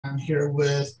I'm here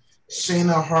with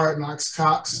Shaena Knox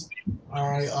Cox.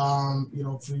 All right.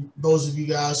 For those of you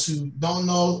guys who don't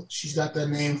know, she's got that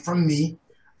name from me.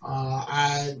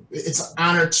 It's an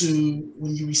honor to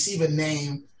when you receive a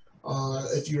name,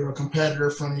 if you're a competitor,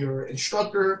 from your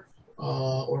instructor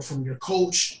or from your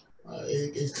coach.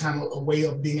 It's kind of a way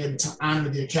of being able to honor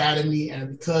the academy,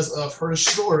 and because of her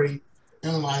story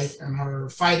in life and her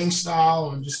fighting style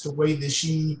and just the way that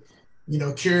she,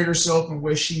 carried herself and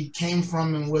where she came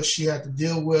from and what she had to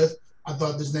deal with, I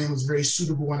thought this name was very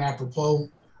suitable and apropos.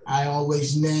 I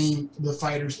always name the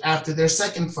fighters after their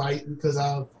second fight because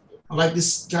I like to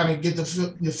kind of get the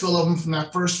feel of them from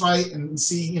that first fight and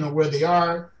see, where they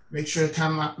are. Make sure it's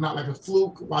kind of not like a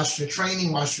fluke. Watch their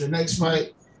training, watch their next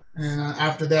fight. And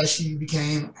after that, she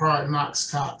became Knox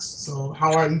Cox. So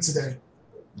how are you today?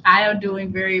 I am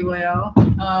doing very well.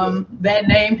 That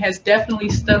name has definitely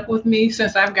stuck with me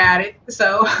since I've got it.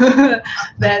 So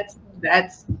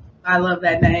that's I love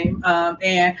that name.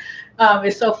 And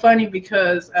it's so funny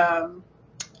because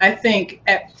I think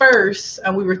at first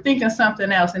we were thinking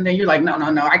something else, and then you're like, no,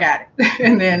 I got it.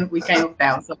 And then we came up with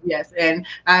that. So yes, and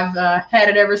I've had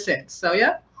it ever since. So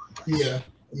yeah. Yeah.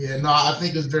 No, I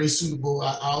think it's very suitable.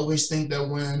 I always think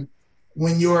that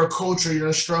when you're a coach or your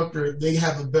instructor, they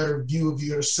have a better view of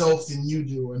yourself than you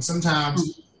do. And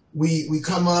sometimes we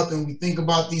come up and we think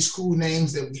about these cool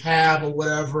names that we have or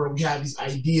whatever, we have these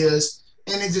ideas,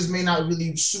 and it just may not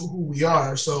really suit who we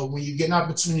are. So when you get an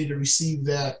opportunity to receive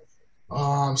that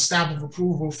stamp of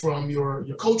approval from your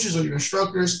coaches or your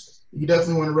instructors, you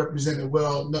definitely want to represent it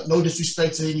well. No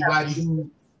disrespect to anybody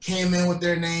who came in with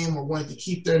their name or wanted to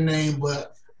keep their name,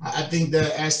 but I think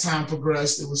that as time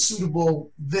progressed, it was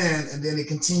suitable then, and then it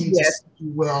continued to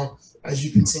do well as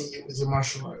you continue with your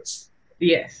martial arts.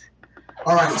 Yes.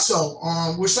 All right, so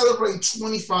we're celebrating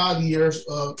 25 years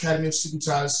of Academy of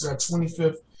Soodothai. This is our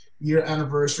 25th year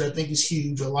anniversary. I think it's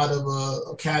huge. A lot of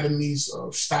academies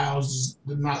of styles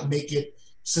did not make it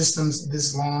systems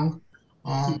this long.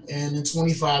 And in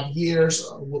 25 years,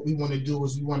 what we want to do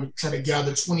is we want to try to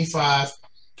gather 25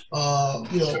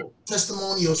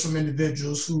 testimonials from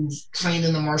individuals who's trained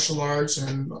in the martial arts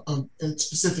and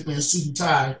specifically in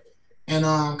soodothai, and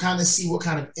kind of see what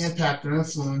kind of impact or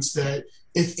influence that,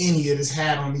 if any, it has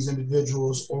had on these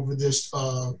individuals over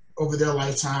their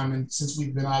lifetime, and since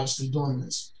we've been obviously doing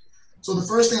this. So the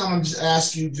first thing I'm going to just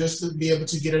ask you, just to be able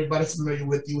to get everybody familiar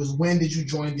with you, is when did you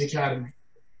join the academy?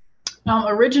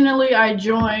 Originally, I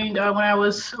joined when I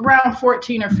was around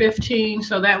 14 or 15,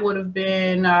 so that would have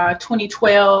been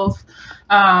 2012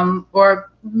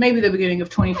 or maybe the beginning of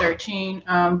 2013.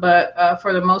 But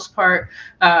for the most part,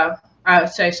 I would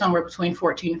say somewhere between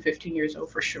 14 and 15 years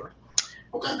old for sure.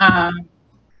 Okay.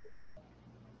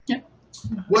 Yeah.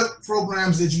 What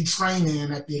programs did you train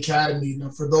in at the academy? Now,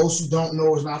 for those who don't know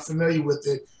or is not familiar with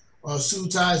it,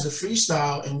 soodothai is a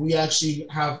freestyle, and we actually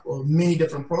have many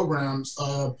different programs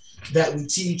that we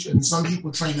teach, and some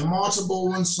people train in multiple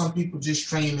ones, some people just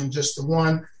train in just the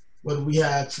one. Whether we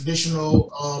have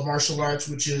traditional martial arts,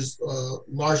 which is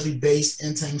largely based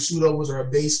in Tang Sudo, was our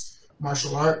base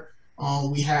martial art.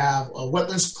 We have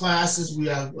weapons classes, we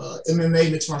have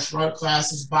MMA, mixed martial art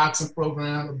classes, boxing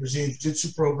program, a Brazilian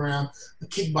Jiu-Jitsu program, a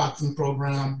kickboxing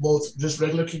program, both just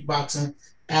regular kickboxing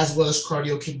as well as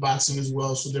cardio kickboxing as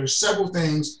well. So there's several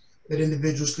things that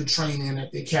individuals could train in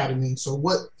at the academy. So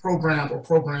what program or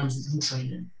programs did you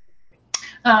train in?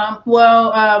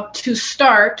 To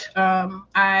start,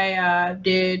 I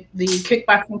did the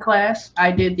kickboxing class.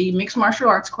 I did the mixed martial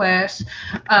arts class.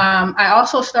 I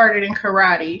also started in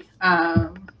karate.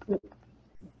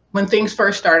 When things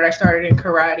first started, I started in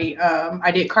karate.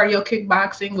 I did cardio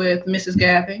kickboxing with Mrs.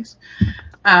 Gathings.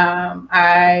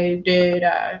 I did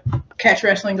catch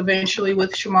wrestling eventually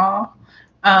with Shamal.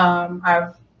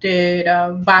 I did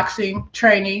boxing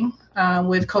training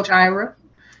with Coach Ira.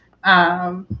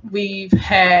 We've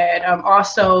had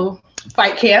also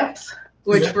fight camps,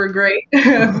 which were great.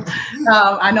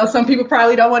 I know some people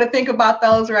probably don't want to think about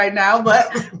those right now,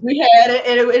 but we had it,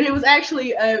 and it was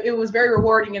actually it was very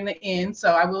rewarding in the end.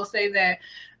 So I will say that.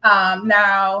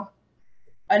 Now,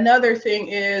 another thing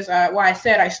is why I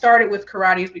said I started with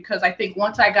karate is because I think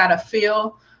once I got a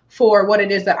feel for what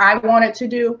it is that I wanted to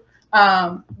do,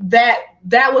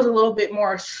 that was a little bit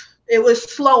more. It was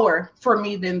slower for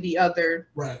me than the other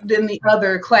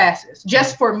other classes,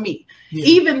 just for me. Yeah.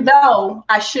 Even though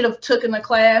I should have taken the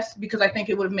class because I think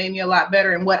it would have made me a lot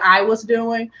better in what I was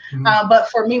doing. But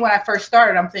for me, when I first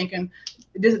started, I'm thinking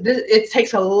it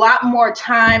takes a lot more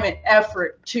time and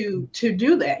effort to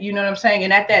do that. You know what I'm saying?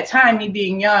 And at that time, me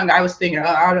being young, I was thinking,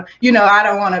 I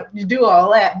don't want to do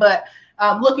all that. But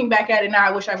looking back at it now,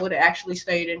 I wish I would have actually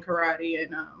stayed in karate,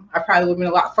 and I probably would have been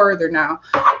a lot further now.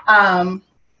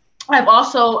 I've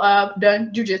also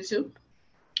done jujitsu.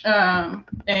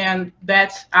 And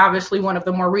that's obviously one of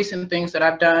the more recent things that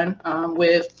I've done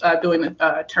with doing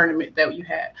the tournament that you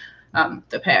had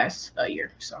the past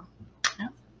year. So, yeah.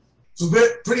 So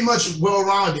pretty much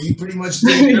well-rounded. You pretty much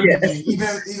did everything,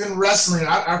 even wrestling.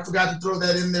 I forgot to throw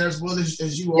that in there as well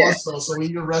as you also. So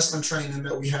even wrestling training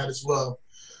that we had as well.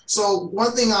 So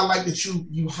one thing I like that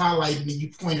you highlighted and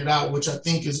you pointed out, which I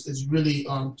think is really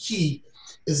key,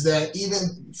 is that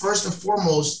even first and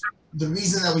foremost, the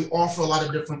reason that we offer a lot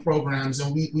of different programs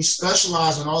and we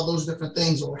specialize in all those different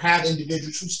things or have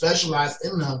individuals who specialize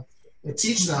in them and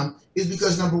teach them is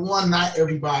because, number one, not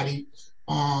everybody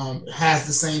has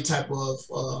the same type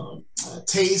of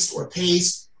taste or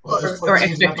pace or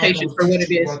expectation for what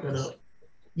it is.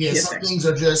 Yes, some things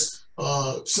are just,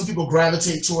 some people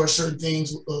gravitate towards certain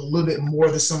things a little bit more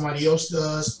than somebody else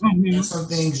does. And some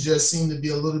things just seem to be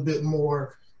a little bit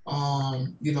more,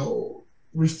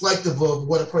 reflective of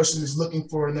what a person is looking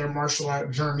for in their martial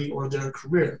art journey or their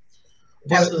career.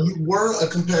 But you were a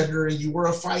competitor and you were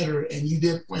a fighter, and you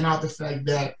did point out the fact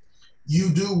that you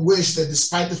do wish that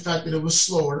despite the fact that it was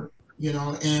slower,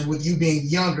 and with you being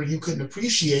younger, you couldn't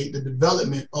appreciate the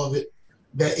development of it,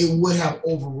 that it would have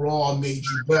overall made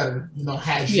you better,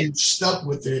 had you stuck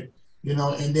with it,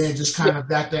 and then just kind of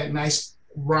got that nice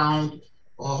round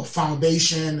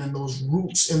foundation and those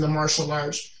roots in the martial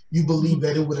arts. You believe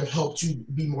that it would have helped you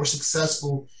be more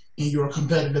successful in your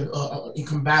combative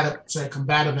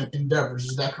endeavors.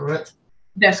 Is that correct?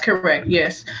 That's correct.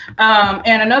 Yes.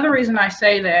 And another reason I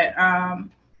say that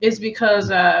is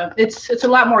because it's a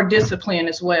lot more discipline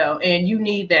as well, and you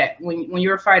need that when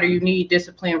you're a fighter. You need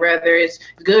discipline, whether it's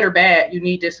good or bad. You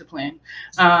need discipline,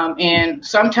 and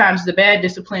sometimes the bad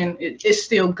discipline is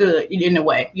still good in a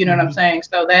way. You know what I'm saying?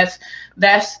 So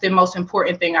that's the most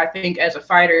important thing I think as a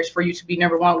fighter, is for you to be,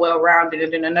 number one, well-rounded,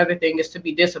 and then another thing is to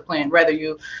be disciplined. Whether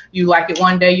you like it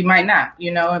one day, you might not.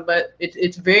 But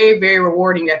it's very, very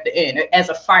rewarding at the end. As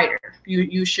a fighter,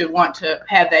 you should want to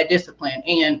have that discipline.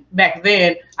 And back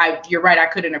then, you're right, I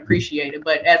couldn't appreciate it.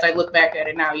 But as I look back at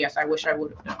it now, yes, I wish I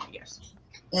would have done it. Yes.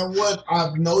 And what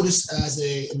I've noticed as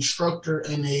a instructor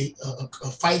and a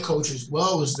fight coach as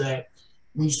well is that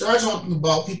when you start talking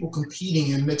about people competing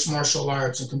in mixed martial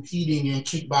arts and competing in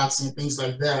kickboxing and things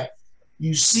like that,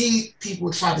 you see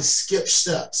people try to skip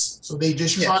steps. So they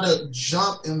just try to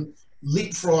jump and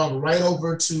leapfrog right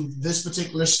over to this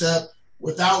particular step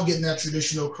without getting that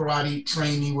traditional karate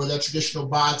training or that traditional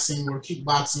boxing or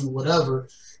kickboxing or whatever.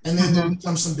 And then there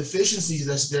becomes some deficiencies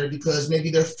that's there because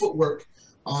maybe their footwork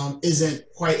isn't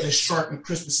quite as sharp and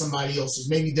crisp as somebody else's.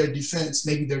 Maybe their defense,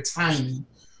 maybe their timing.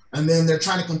 And then they're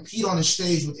trying to compete on a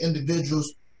stage with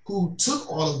individuals who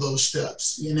took all of those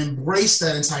steps and embraced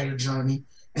that entire journey.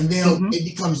 And then it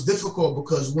becomes difficult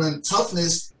because when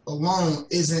toughness alone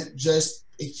isn't just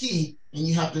a key and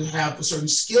you have to have a certain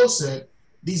skill set,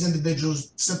 these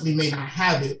individuals simply may not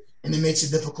have it, and it makes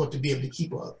it difficult to be able to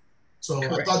keep up. So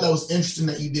I thought that was interesting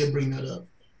that you did bring that up.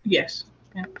 Yes.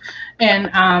 Yeah. And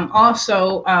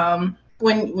also,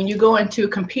 when you go into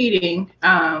competing,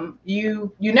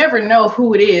 you never know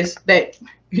who it is that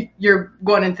you're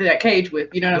going into that cage with.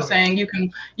 You know what I'm saying?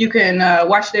 You can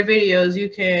watch their videos,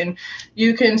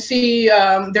 you can see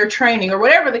their training or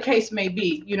whatever the case may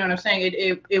be. You know what I'm saying?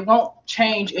 It won't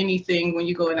change anything when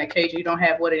you go in that cage. You don't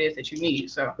have what it is that you need.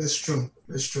 So that's true.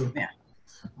 That's true. Yeah.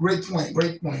 Great point.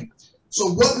 Great point. So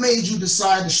what made you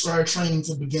decide to start training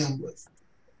to begin with?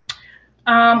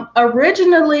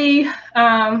 Originally,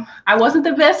 I wasn't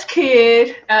the best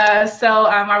kid. So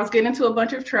I was getting into a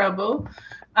bunch of trouble.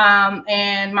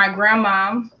 And my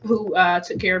grandma, who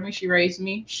took care of me, she raised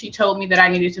me, she told me that I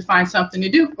needed to find something to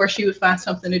do, or she would find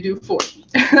something to do for me.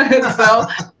 So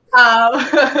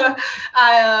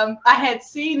I had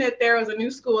seen that there was a new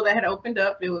school that had opened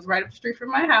up. It was right up the street from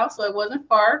my house, so it wasn't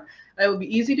far. It would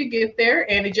be easy to get there,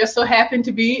 and it just so happened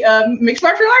to be a mixed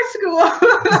martial arts school.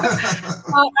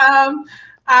 So,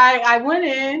 I went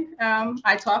in,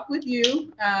 I talked with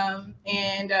you, and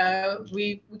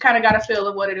we kind of got a feel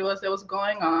of what it was that was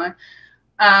going on.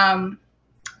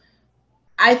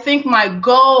 I think my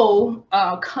goal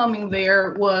coming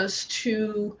there was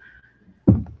to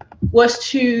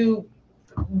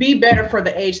be better for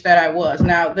the age that I was.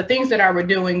 Now, the things that I were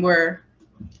doing were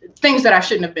things that I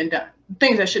shouldn't have been done,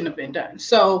 things that shouldn't have been done.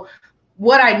 So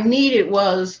what I needed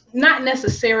was not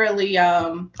necessarily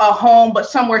a home, but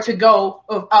somewhere to go,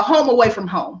 a home away from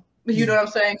home. You know what I'm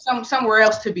saying? Somewhere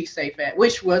else to be safe at,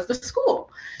 which was the school.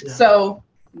 Yeah. So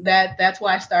that's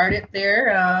why I started there.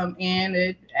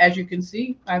 And as you can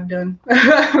see, I've done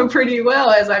pretty well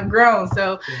as I've grown.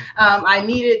 So I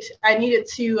needed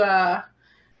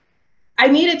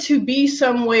to be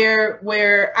somewhere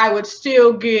where I would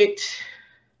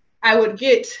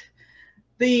get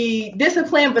the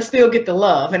discipline, but still get the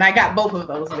love. And I got both of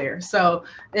those there. So,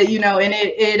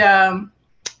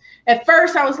 at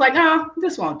first I was like, oh,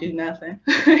 this won't do nothing.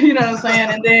 You know what I'm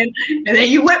saying? And then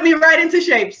you whipped me right into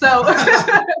shape. So,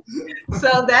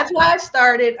 so that's why I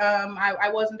started.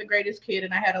 I wasn't the greatest kid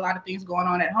and I had a lot of things going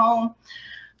on at home.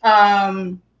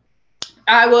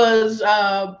 I was,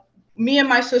 me and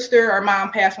my sister, our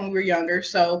mom passed when we were younger.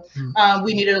 So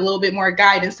we needed a little bit more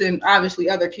guidance than obviously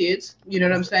other kids, you know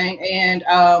what I'm saying? And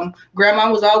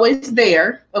grandma was always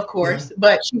there, of course,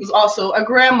 but she was also a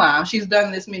grandma. She's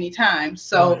done this many times.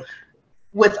 So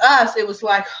with us, it was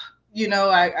like,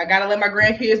 I got to let my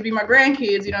grandkids be my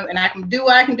grandkids, and I can do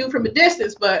what I can do from a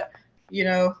distance, but,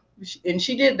 and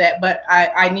she did that, but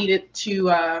I needed to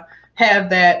have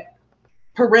that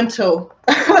parental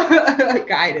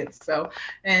guidance. So,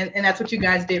 and that's what you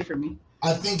guys did for me.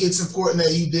 I think it's important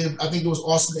that you did. I think it was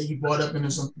awesome that you brought up, and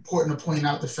it's important to point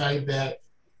out the fact that,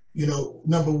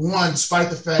 number one, despite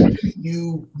the fact that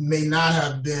you may not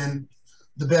have been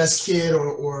the best kid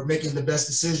or making the best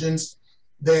decisions,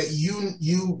 that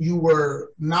you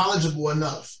were knowledgeable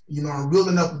enough, and real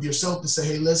enough with yourself to say,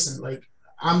 hey, listen, like,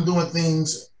 I'm doing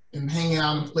things and hanging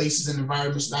out in places and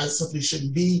environments that I simply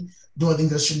shouldn't be doing,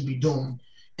 things I shouldn't be doing,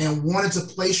 and wanted to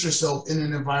place yourself in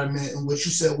an environment in which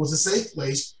you said was a safe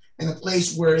place and a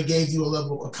place where it gave you a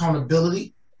level of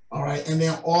accountability. All right. And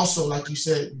then also, like you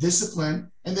said,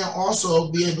 discipline, and then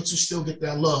also be able to still get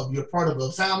that love. You're part of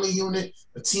a family unit,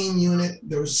 a team unit.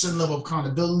 There was a certain level of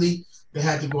accountability that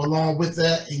had to go along with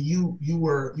that. And you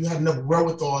had enough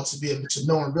wherewithal to be able to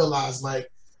know and realize, like,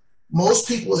 most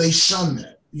people, they shun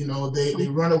that. They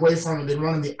run away from it. They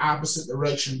run in the opposite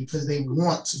direction because they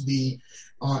want to be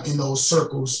in those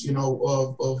circles,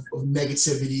 of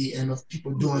negativity and of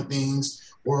people doing things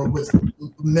or with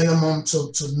minimum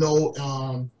to no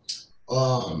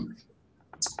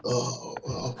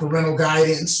parental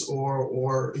guidance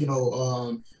or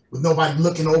with nobody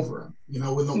looking over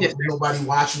them, with nobody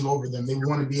watching over them. They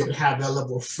want to be able to have that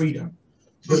level of freedom.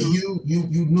 But you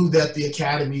knew that the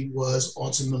academy was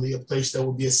ultimately a place that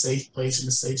would be a safe place and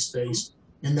a safe space,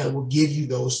 and that will give you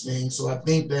those things. So I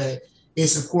think that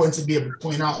it's important to be able to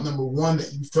point out, number one,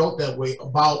 that you felt that way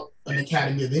about an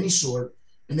academy of any sort,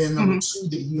 and then number two,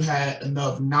 that you had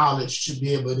enough knowledge to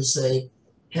be able to say,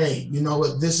 hey, you know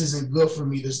what, this isn't good for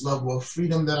me, this level of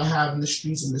freedom that I have in the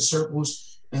streets and the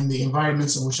circles and the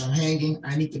environments in which I'm hanging.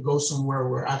 I need to go somewhere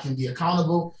where I can be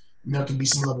accountable, and there can be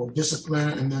some level of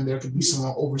discipline, and then there could be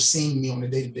someone overseeing me on a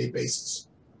day-to-day basis.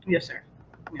 Yes, sir.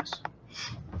 Yes.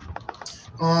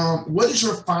 What is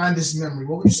your fondest memory?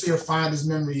 What would you say your fondest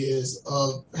memory is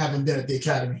of having been at the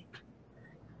academy?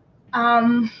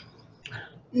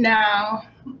 Now,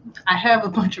 I have a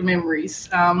bunch of memories,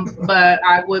 but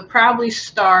I would probably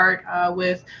start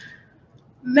with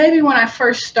maybe when I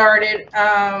first started.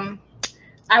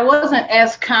 I wasn't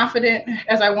as confident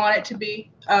as I wanted to be.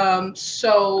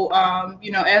 So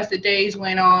as the days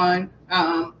went on,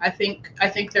 I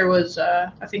think there was, I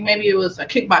think maybe it was a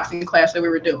kickboxing class that we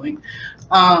were doing.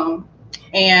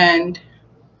 And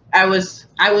I was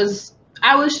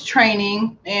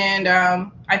training, and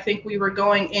I think we were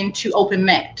going into open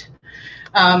mat.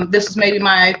 This is maybe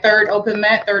my third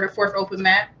or fourth open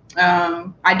mat.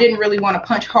 I didn't really want to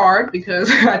punch hard because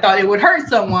I thought it would hurt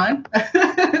someone.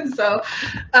 So,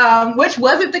 which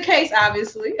wasn't the case,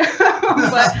 obviously, but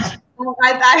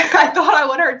I thought I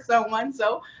would hurt someone.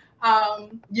 So,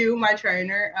 you, my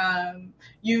trainer,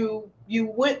 you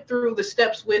went through the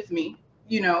steps with me,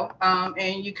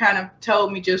 and you kind of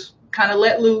told me just kind of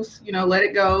let loose, let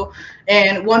it go.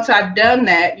 And once I've done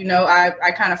that,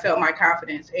 I kind of felt my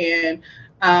confidence. And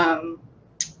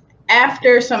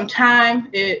after some time,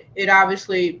 it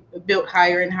obviously built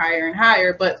higher and higher and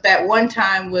higher. But that one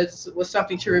time was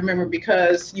something to remember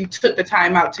because you took the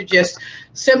time out to just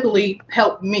simply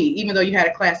help me, even though you had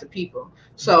a class of people.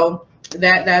 So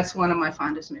that's one of my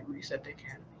fondest memories at the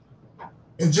academy.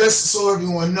 And just so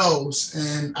everyone knows,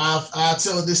 and I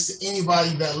tell this to anybody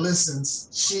that listens,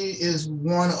 she is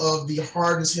one of the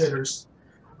hardest hitters.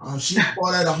 She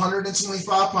fought at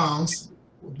 125 pounds.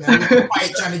 That was a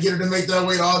fight trying to get her to make that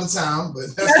weight all the time,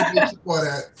 but that's the weight she fought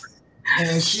at.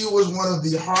 And she was one of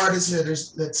the hardest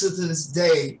hitters that to this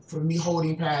day, for me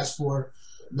holding pads for,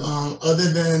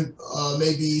 other than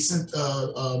maybe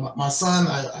my son,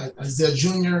 Isaiah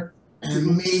Jr.,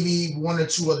 and maybe one or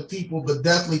two other people, but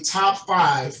definitely top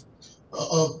five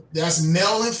of that's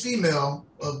male and female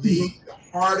of the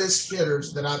hardest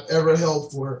hitters that I've ever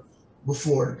held for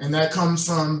before. And that comes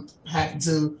from having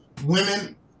to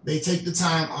women, they take the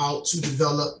time out to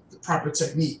develop the proper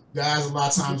technique. Guys, a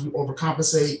lot of times we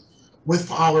overcompensate with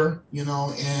power, you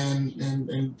know,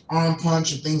 and arm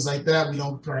punch and things like that. We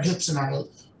don't put our hips and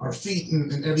our feet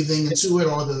and everything into it,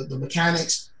 or the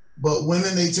mechanics. But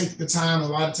women, they take the time a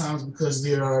lot of times because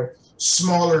they are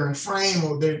smaller in frame,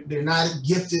 or they're not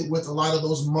gifted with a lot of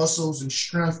those muscles and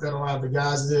strength that a lot of the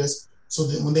guys is. So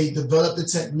that when they develop the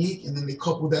technique and then they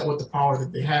couple that with the power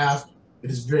that they have, it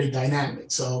is very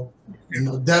dynamic. So, you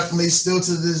know, definitely still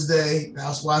to this day,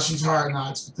 that's why she's hard,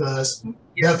 Knox, because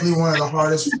definitely one of the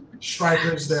hardest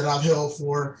strikers that I've held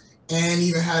for, and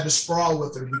even had to sprawl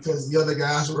with her because the other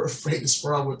guys were afraid to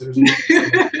sprawl with her as well.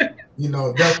 So, you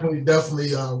know, definitely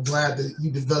glad that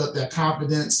you developed that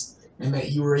confidence and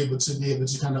that you were able to be able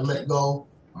to kind of let go.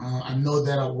 I know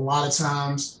that a lot of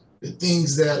times the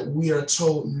things that we are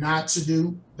told not to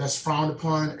do, that's frowned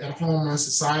upon at home or in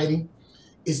society,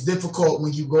 it's difficult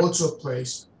when you go to a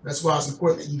place. That's why it's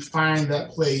important that you find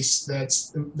that place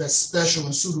that's special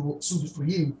and suited for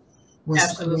you. When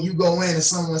you go in and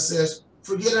someone says,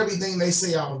 forget everything they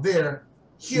say out there,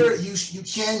 here you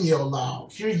can yell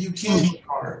loud, here you can be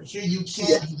hard, here you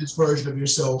can be this version of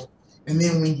yourself. And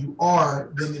then when you are,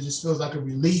 then it just feels like a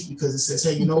relief because it says,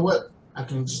 hey, you know what? I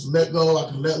can just let go, I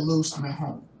can let loose, I'm at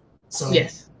home. So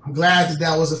I'm glad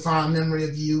that was a fond memory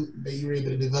of you, that you were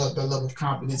able to develop that level of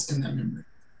confidence in that memory.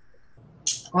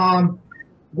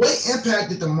 What impact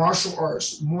did the martial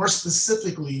arts, more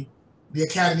specifically the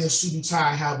Academy of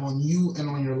Soodothai, have on you and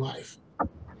on your life?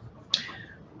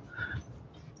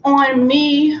 On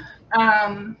me,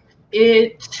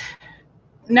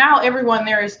 now everyone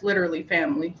there is literally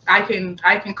family. I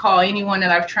can call anyone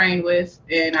that I've trained with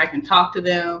and I can talk to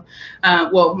them.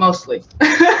 Well, mostly,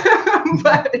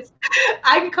 but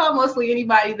I can call mostly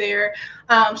anybody there.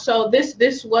 So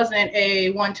this wasn't a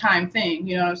one-time thing.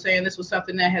 You know what I'm saying? This was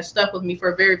something that has stuck with me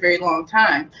for a very, very long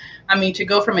time. I mean, to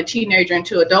go from a teenager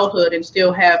into adulthood and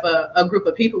still have a group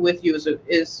of people with you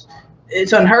is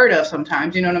it's unheard of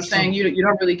sometimes, you know what I'm saying? You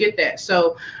don't really get that.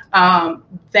 So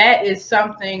that is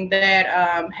something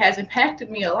that has impacted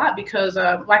me a lot because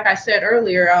like I said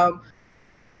earlier,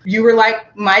 you were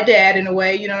like my dad in a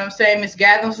way, you know what I'm saying? Miss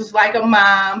Gathams was like a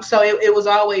mom. So it was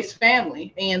always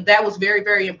family. And that was very,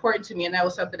 very important to me. And that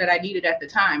was something that I needed at the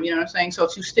time, you know what I'm saying? So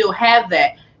to still have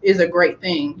that is a great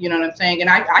thing, you know what I'm saying? And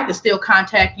I could still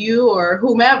contact you or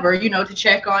whomever, you know, to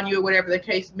check on you or whatever the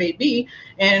case may be.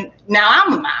 And now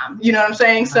I'm a mom, you know what I'm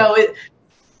saying? So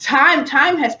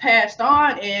time has passed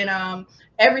on, and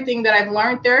everything that I've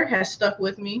learned there has stuck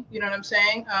with me, you know what I'm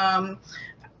saying?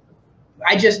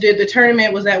 I just did the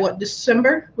tournament. Was that what,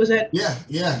 December? Was that? Yeah.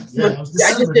 I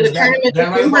just did a tournament in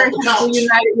December and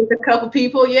united with a couple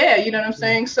people. Yeah, you know what I'm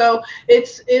saying? So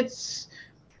it's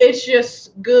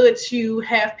just good to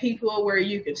have people where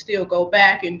you can still go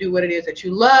back and do what it is that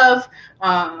you love.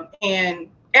 And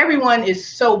everyone is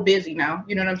so busy now,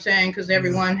 you know what I'm saying? Because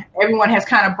everyone has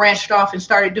kind of branched off and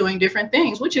started doing different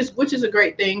things, which is a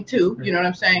great thing too, you know what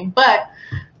I'm saying? But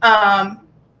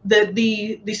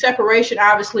the separation,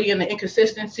 obviously, and the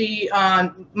inconsistency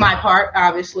on my part,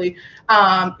 obviously,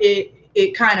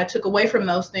 it kind of took away from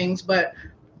those things. But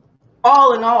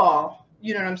all in all,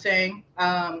 you know what I'm saying?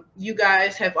 You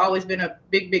guys have always been a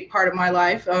big part of my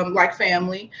life, like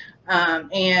family.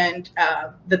 And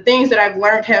the things that I've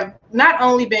learned have not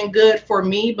only been good for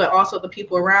me, but also the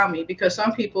people around me. Because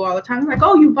some people all the time are like,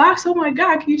 "Oh, you box? Oh my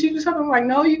God, can you teach me something?" I'm like,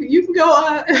 "No, you can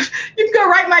go you can go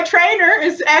write my trainer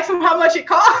and ask him how much it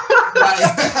costs."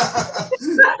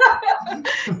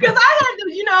 Because I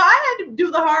had to do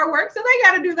the hard work, so they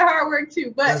got to do the hard work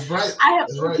too. But I have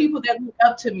some people that look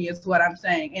up to me, is what I'm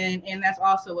saying, and that's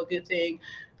also a good thing.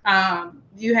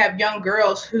 You have young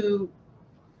girls who,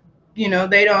 you know,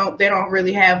 they don't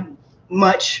really have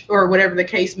much or whatever the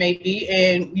case may be,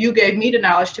 and you gave me the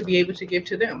knowledge to be able to give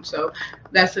to them. So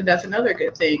that's another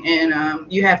good thing.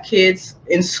 And you have kids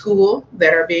in school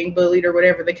that are being bullied or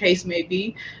whatever the case may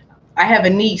be. I have a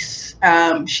niece.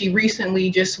 She recently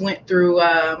just went through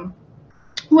an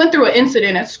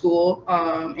incident at school,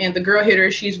 and the girl hit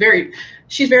her. She's very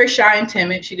shy and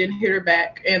timid. She didn't hit her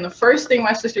back. And the first thing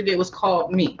my sister did was call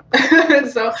me.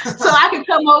 so I could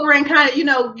come over and kind of, you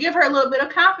know, give her a little bit of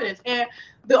confidence. And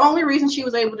the only reason she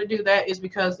was able to do that is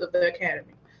because of the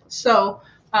academy. So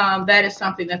that is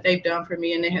something that they've done for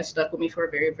me, and it has stuck with me for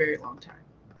a very, very long time.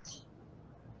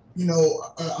 You know,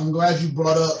 I'm glad you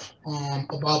brought up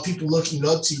about people looking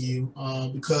up to you,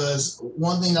 because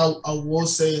one thing I will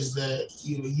say is that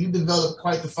you developed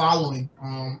quite the following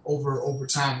over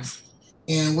time.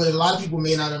 And what a lot of people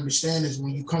may not understand is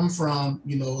when you come from,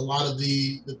 you know, a lot of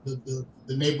the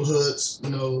neighborhoods, you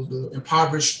know, the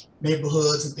impoverished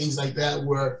neighborhoods and things like that,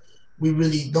 where we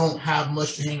really don't have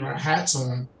much to hang our hats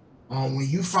on. When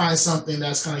you find something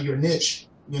that's kind of your niche,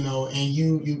 you know, and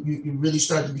you really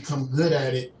start to become good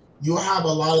at it, you'll have a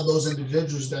lot of those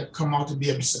individuals that come out to be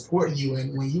able to support you.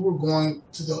 And when you were going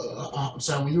to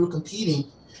the, when you were competing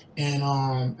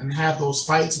and have those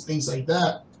fights and things like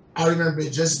that, I remember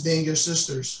it just being your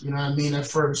sisters, you know what I mean, at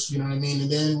first, you know what I mean,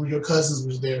 and then your cousins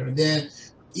was there, and then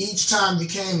each time you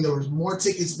came, there was more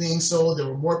tickets being sold, there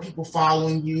were more people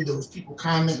following you, there was people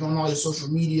commenting on all your social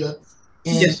media,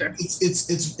 and yes, sir.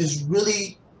 It's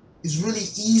really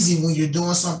easy when you're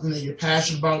doing something that you're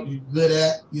passionate about, you're good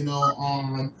at, you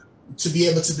know, to be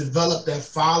able to develop that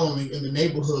following in the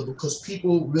neighborhood, because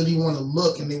people really want to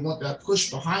look and they want that push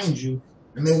behind you.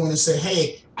 And they want to say,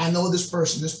 hey, I know this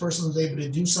person. This person was able to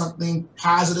do something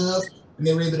positive, and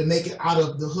they were able to make it out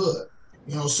of the hood.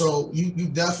 You know, so you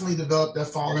definitely developed that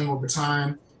following over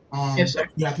time. Yes, sir.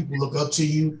 You have people look up to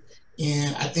you,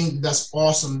 and I think that's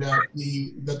awesome that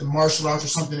the martial arts or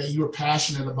something that you were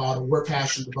passionate about or were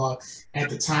passionate about at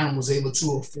the time was able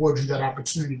to afford you that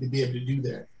opportunity to be able to do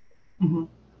that. Mm-hmm.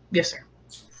 Yes, sir.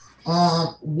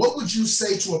 What would you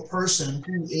say to a person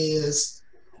who is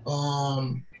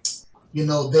you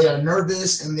know, they are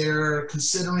nervous and they're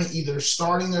considering either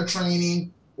starting their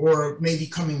training or maybe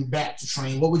coming back to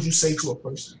train? What would you say to a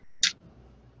person?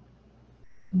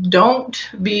 Don't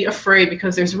be afraid,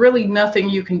 because there's really nothing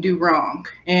you can do wrong.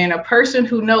 And a person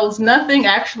who knows nothing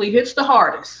actually hits the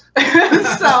hardest. So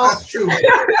that's true.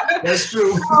 That's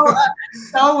true.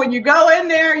 So when you go in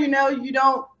there, you know,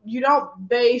 you don't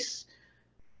base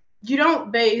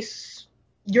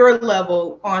your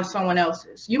level on someone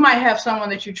else's. You might have someone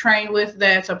that you train with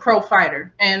that's a pro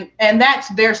fighter, and that's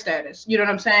their status. You know what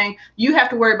I'm saying? You have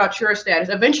to worry about your status.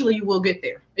 Eventually you will get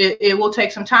there. It will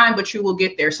take some time, but you will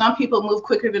get there. Some people move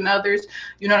quicker than others,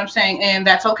 you know what I'm saying? And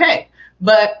that's okay.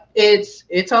 But it's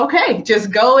okay.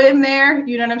 Just go in there,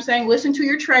 you know what I'm saying? Listen to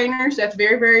your trainers. That's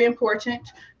very, very important,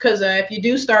 because if you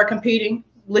do start competing,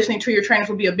 listening to your trainers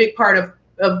will be a big part of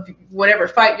whatever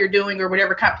fight you're doing or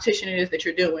whatever competition it is that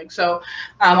you're doing. So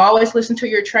always listen to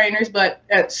your trainers, but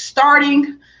at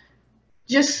starting,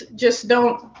 just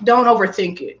don't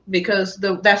overthink it, because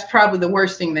that's probably the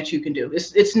worst thing that you can do.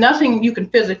 It's nothing you can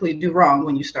physically do wrong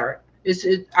when you start.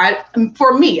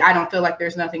 For me, I don't feel like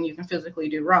there's nothing you can physically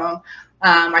do wrong.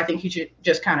 I think you should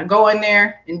just kind of go in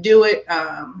there and do it.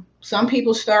 Some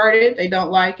people start it, they don't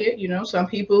like it. You know, some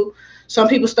people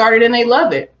start it and they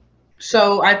love it.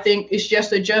 So I think it's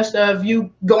just of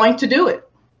you going to do it.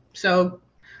 So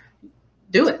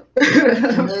do it.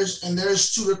 and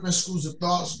there's two different schools of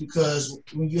thoughts, because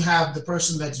when you have the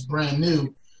person that's brand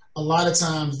new, a lot of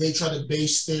times they try to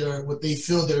base what they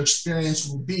feel their experience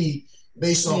will be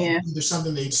based off of either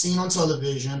something they've seen on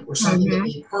television or something that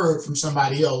they've heard from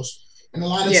somebody else. And a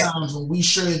lot of times when we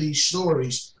share these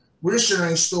stories, we're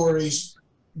sharing stories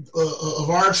of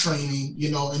our training, you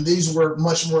know, and these were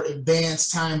much more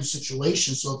advanced time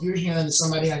situations. So if you're hearing that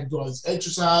somebody had to do all these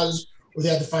exercises or they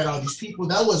had to fight all these people,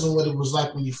 that wasn't what it was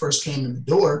like when you first came in the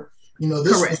door. You know,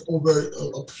 this was over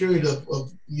a period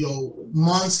of you know,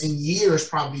 months and years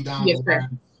probably down the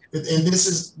line. And this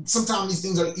is, sometimes these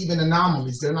things are even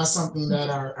anomalies. They're not something that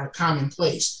are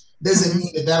commonplace. Doesn't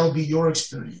mean that that'll be your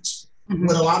experience.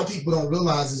 What a lot of people don't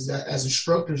realize is that as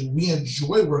instructors, we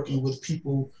enjoy working with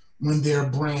people when they're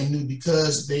brand new,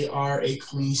 because they are a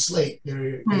clean slate.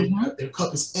 Their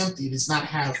cup is empty. It's not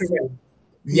half full.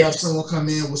 You have someone come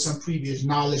in with some previous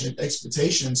knowledge and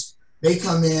expectations. They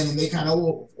come in and they kind of,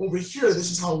 oh, over here, this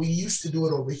is how we used to do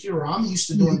it over here, or I'm used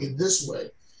to doing it this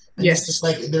way. And it's just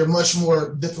like they're much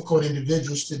more difficult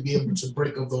individuals to be able to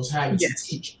break up those habits and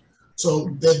teach. So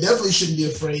they definitely shouldn't be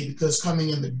afraid, because coming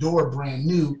in the door brand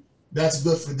new, that's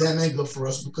good for them and good for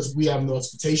us, because we have no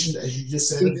expectations, as you just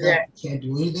said. Exactly. Can't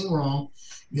do anything wrong,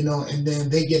 you know, and then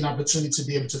they get an opportunity to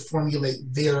be able to formulate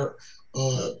their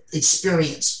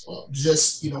experience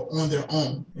just, you know, on their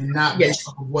own, and not based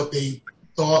off of what they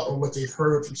thought or what they've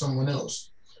heard from someone else.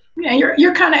 Yeah,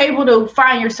 you're kind of able to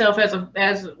find yourself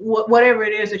as whatever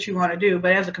it is that you want to do,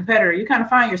 but as a competitor, you kind of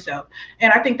find yourself,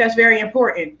 and I think that's very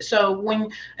important. So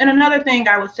and another thing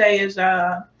I would say is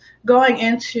going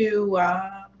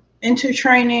into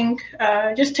training,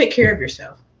 just take care of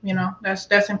yourself. You know,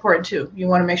 that's important too. You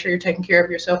want to make sure you're taking care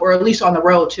of yourself, or at least on the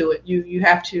road to it. You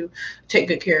have to take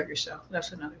good care of yourself.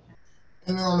 That's another thing.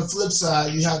 And then on the flip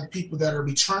side, you have the people that are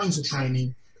returning to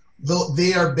training, though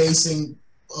they are basing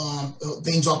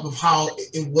things off of how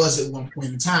it was at one point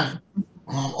in time.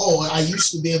 Oh, I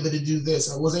used to be able to do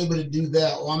this. I was able to do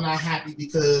that. Oh, I'm not happy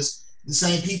because the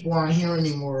same people aren't here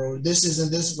anymore, or this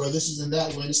isn't this way, this isn't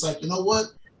that way. And it's like, you know what?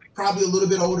 Probably a little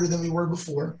bit older than we were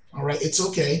before. All right, it's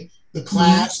okay. The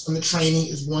class and the training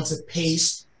is once a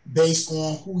pace based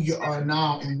on who you are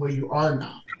now and where you are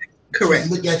now. Correct.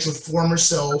 You look at your former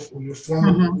self or your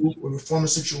former group or your former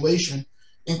situation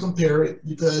and compare it,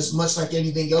 because much like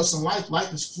anything else in life,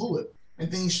 life is fluid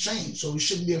and things change. So we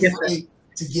shouldn't be afraid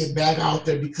to get back out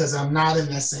there because I'm not in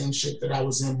that same shape that I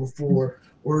was in before,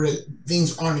 or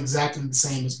things aren't exactly the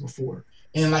same as before.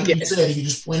 And like you said, you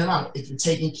just pointed out, if you're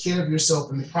taking care of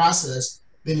yourself in the process,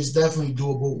 then it's definitely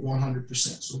doable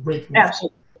 100%. So great point.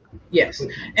 Absolutely. Yes.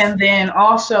 And then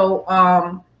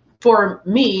also for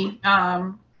me,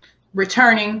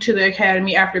 returning to the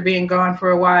academy after being gone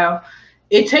for a while,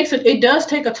 it does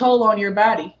take a toll on your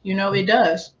body. You know, it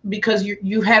does, because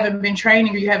you haven't been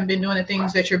training, or you haven't been doing the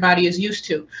things that your body is used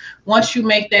to. Once you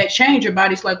make that change, your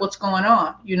body's like, what's going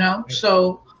on? You know,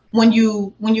 so when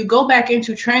you go back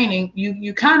into training,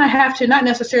 you kind of have to, not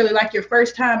necessarily like your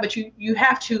first time, but you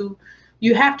have to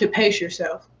pace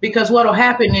yourself, because what'll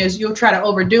happen is you'll try to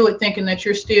overdo it, thinking that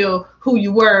you're still who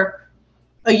you were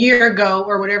a year ago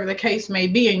or whatever the case may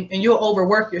be, and you'll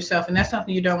overwork yourself, and that's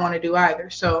something you don't want to do either.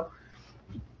 So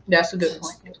that's a good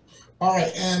point. All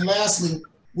right, and lastly,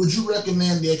 would you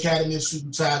recommend the Academy of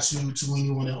Soodothai to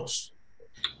anyone else?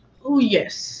 Oh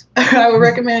yes, I would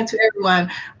recommend it to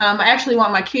everyone. I actually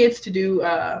want my kids to do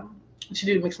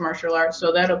mixed martial arts,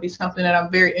 so that'll be something that I'm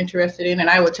very interested in, and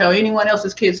I would tell anyone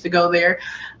else's kids to go there.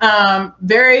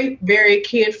 Very, very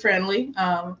kid friendly,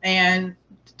 and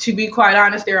to be quite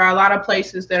honest, there are a lot of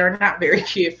places that are not very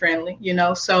kid friendly, you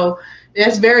know, so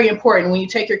that's very important. When you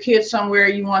take your kids somewhere,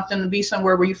 you want them to be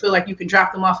somewhere where you feel like you can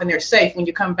drop them off and they're safe. When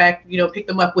you come back, you know, pick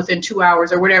them up within 2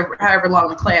 hours or whatever, however long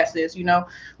the class is, you know.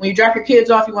 When you drop your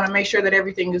kids off, you want to make sure that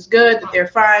everything is good, that they're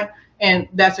fine. And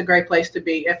that's a great place to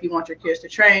be if you want your kids to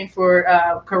train for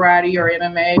karate or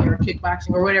MMA or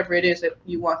kickboxing or whatever it is that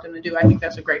you want them to do. I think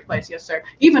that's a great place. Yes, sir.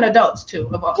 Even adults too.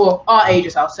 Well, all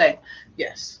ages, I'll say.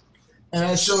 Yes. And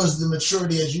that shows the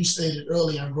maturity, as you stated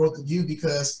earlier, and growth of you,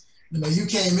 because you know you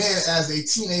came in as a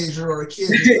teenager or a kid.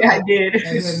 I did.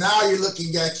 And then now you're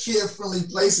looking at kid-friendly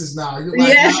places now. You're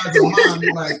like, now as a mom,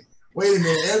 you're like, wait a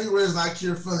minute, everywhere is not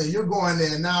kid-friendly. You're going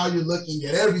there, now you're looking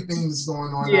at everything that's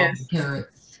going on now as a parent.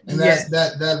 And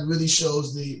that really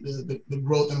shows the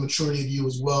growth and maturity of you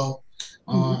as well.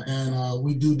 And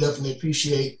we do definitely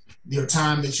appreciate your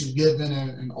time that you've given,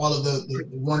 and all of the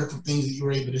wonderful things that you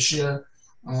were able to share.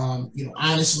 You know,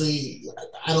 honestly,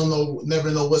 I don't know, never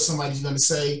know what somebody's going to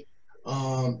say,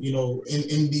 you know,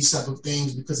 in these type of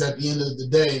things, because at the end of the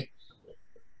day,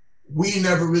 we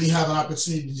never really have an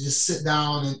opportunity to just sit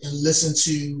down and listen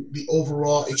to the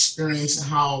overall experience and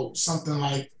how something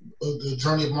like the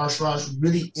journey of martial arts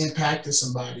really impacted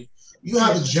somebody. You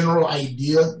have a general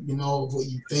idea, you know, of what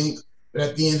you think, but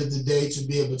at the end of the day, to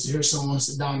be able to hear someone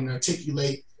sit down and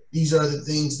articulate, these are the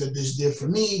things that this did for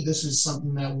me. This is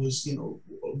something that was, you know,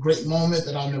 a great moment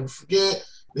that I'll never forget.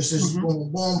 This is boom,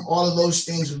 boom. All of those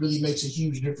things really makes a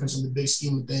huge difference in the big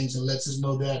scheme of things, and lets us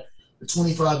know that the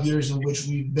 25 years in which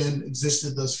we've been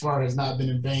existed thus far has not been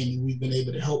in vain, and we've been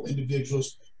able to help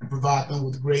individuals and provide them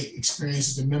with great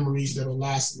experiences and memories that will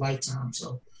last a lifetime.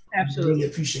 So absolutely, really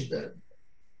appreciate that.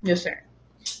 Yes, sir.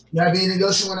 You have anything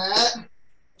else you want to add?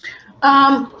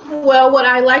 Well, what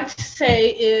I like to say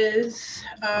is,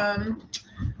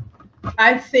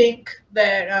 I think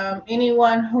that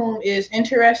anyone who is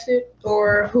interested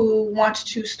or who wants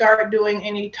to start doing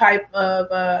any type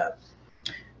of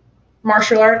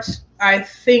martial arts, I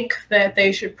think that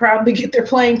they should probably get their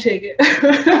plane ticket.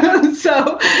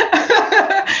 So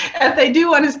if they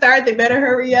do want to start, they better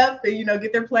hurry up and, you know,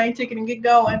 get their plane ticket and get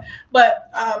going.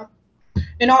 But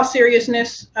in all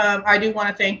seriousness, I do want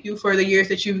to thank you for the years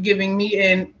that you've given me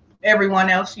and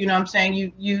everyone else. You know what I'm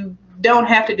saying? You don't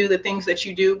have to do the things that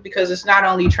you do, because it's not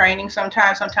only training.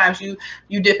 Sometimes you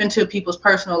dip into people's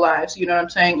personal lives, you know what I'm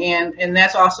saying? And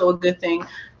that's also a good thing,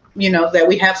 you know, that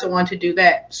we have someone to do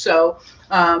that. So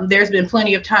there's been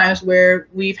plenty of times where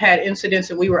we've had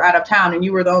incidents and we were out of town and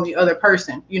you were the only other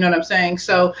person, you know what I'm saying?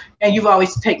 So, and you've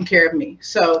always taken care of me.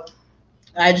 So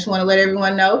I just want to let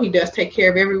everyone know he does take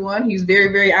care of everyone. He's a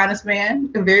very, very honest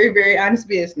man, a very, very honest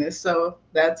business. So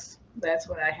that's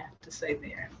what I have to say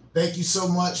there. Thank you so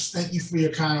much. Thank you for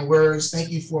your kind words. Thank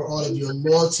you for all of your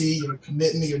loyalty, your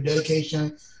commitment, your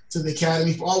dedication to the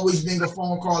Academy, for always being a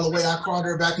phone call away. I called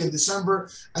her back in December.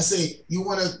 I say, you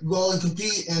want to go and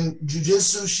compete in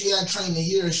jiu-jitsu? She hadn't trained a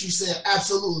year. She said,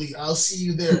 absolutely, I'll see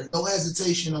you there. No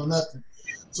hesitation or nothing.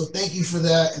 So thank you for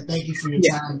that, and thank you for your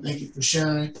time. Thank you for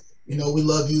sharing. You know, we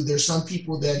love you. There's some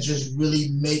people that just really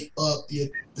make up the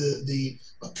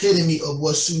epitome of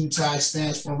what soodothai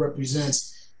stands for and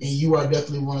represents, and you are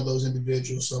definitely one of those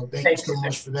individuals. So thank you so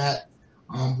much for that.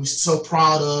 We're so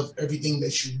proud of everything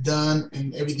that you've done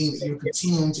and everything that you're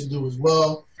continuing to do as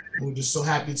well. And we're just so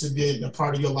happy to be a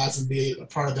part of your life and be a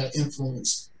part of that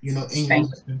influence, you know, in your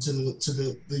life and to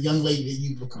the young lady that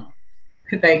you've become.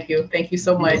 Thank you. Thank you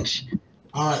so much.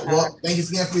 All right. Well, thank you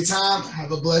again for your time.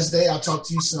 Have a blessed day. I'll talk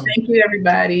to you soon. Thank you,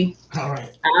 everybody. All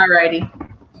right. All righty.